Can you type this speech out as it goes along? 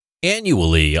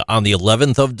Annually, on the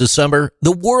 11th of December,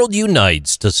 the world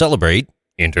unites to celebrate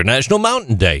International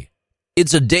Mountain Day.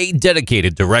 It's a day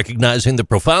dedicated to recognizing the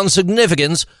profound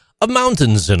significance of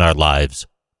mountains in our lives.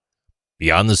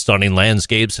 Beyond the stunning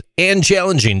landscapes and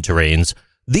challenging terrains,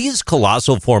 these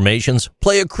colossal formations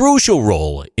play a crucial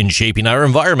role in shaping our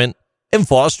environment and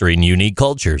fostering unique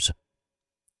cultures.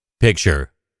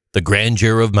 Picture the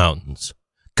grandeur of mountains,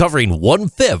 covering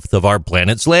 1/5 of our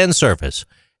planet's land surface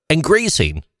and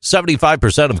gracing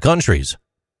 75% of countries.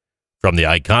 From the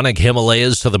iconic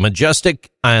Himalayas to the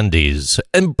majestic Andes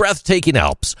and breathtaking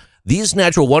Alps, these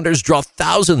natural wonders draw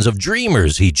thousands of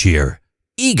dreamers each year,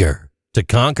 eager to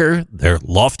conquer their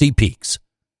lofty peaks.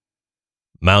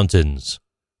 Mountains,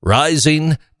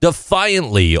 rising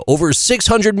defiantly over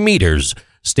 600 meters,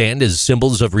 stand as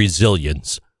symbols of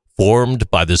resilience,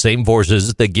 formed by the same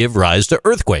forces that give rise to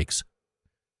earthquakes.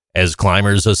 As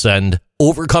climbers ascend,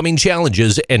 overcoming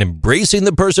challenges and embracing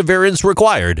the perseverance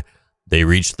required, they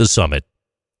reach the summit,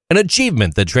 an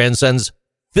achievement that transcends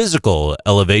physical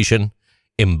elevation,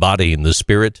 embodying the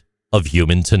spirit of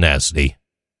human tenacity.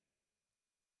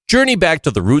 Journey back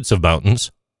to the roots of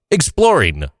mountains,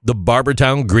 exploring the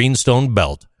Barbertown Greenstone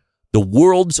Belt, the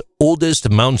world's oldest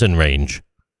mountain range.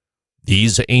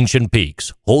 These ancient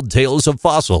peaks hold tales of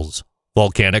fossils,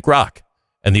 volcanic rock,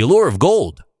 and the allure of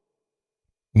gold.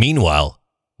 Meanwhile,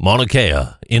 Mauna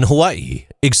Kea in Hawaii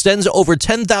extends over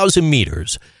 10,000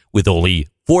 meters, with only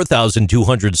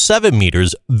 4,207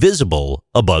 meters visible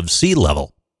above sea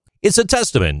level. It's a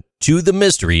testament to the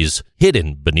mysteries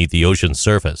hidden beneath the ocean's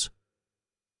surface.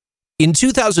 In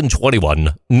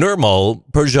 2021, Nirmal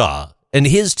Purja and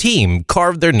his team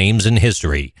carved their names in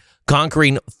history,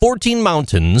 conquering 14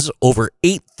 mountains over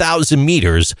 8,000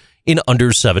 meters in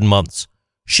under 7 months,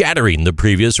 shattering the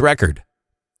previous record.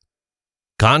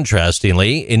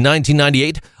 Contrastingly, in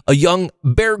 1998, a young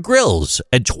Bear Grylls,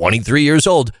 at 23 years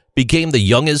old, became the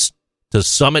youngest to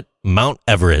summit Mount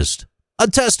Everest, a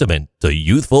testament to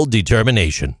youthful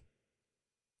determination.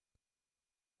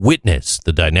 Witness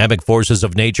the dynamic forces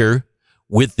of nature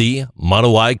with the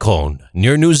Mauna Cone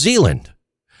near New Zealand,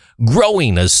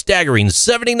 growing a staggering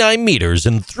 79 meters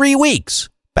in 3 weeks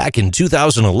back in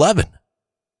 2011.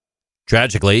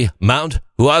 Tragically, Mount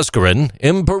Huascaran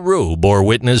in Peru bore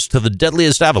witness to the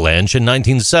deadliest avalanche in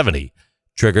 1970,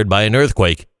 triggered by an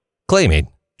earthquake, claiming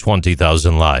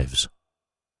 20,000 lives.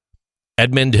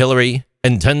 Edmund Hillary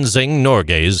and Tenzing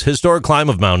Norgay's historic climb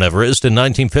of Mount Everest in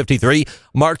 1953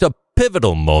 marked a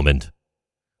pivotal moment.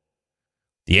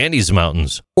 The Andes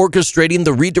Mountains, orchestrating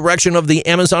the redirection of the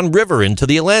Amazon River into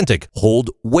the Atlantic, hold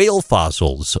whale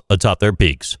fossils atop their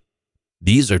peaks.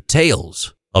 These are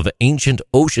tales of ancient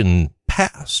ocean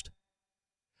past.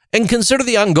 And consider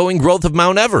the ongoing growth of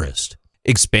Mount Everest,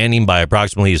 expanding by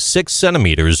approximately 6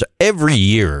 centimeters every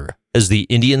year as the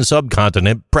Indian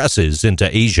subcontinent presses into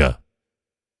Asia.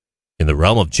 In the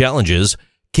realm of challenges,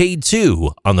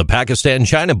 K2 on the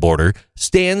Pakistan-China border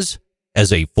stands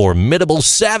as a formidable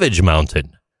savage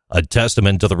mountain, a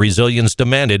testament to the resilience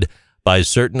demanded by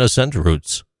certain ascent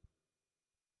routes.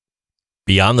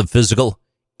 Beyond the physical,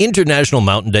 International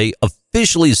Mountain Day,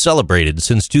 officially celebrated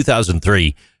since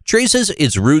 2003, traces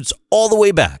its roots all the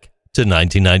way back to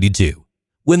 1992,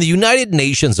 when the United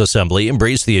Nations Assembly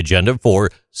embraced the agenda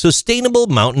for sustainable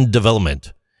mountain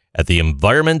development at the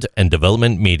Environment and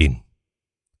Development Meeting.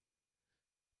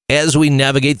 As we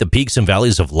navigate the peaks and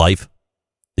valleys of life,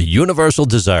 the universal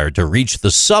desire to reach the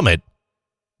summit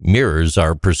mirrors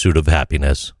our pursuit of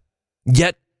happiness.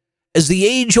 Yet, as the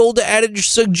age-old adage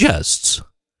suggests,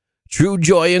 true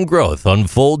joy and growth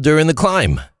unfold during the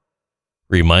climb,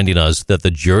 reminding us that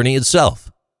the journey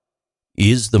itself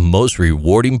is the most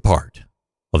rewarding part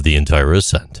of the entire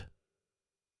ascent.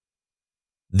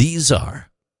 These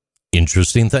are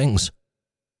Interesting Things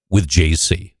with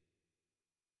JC.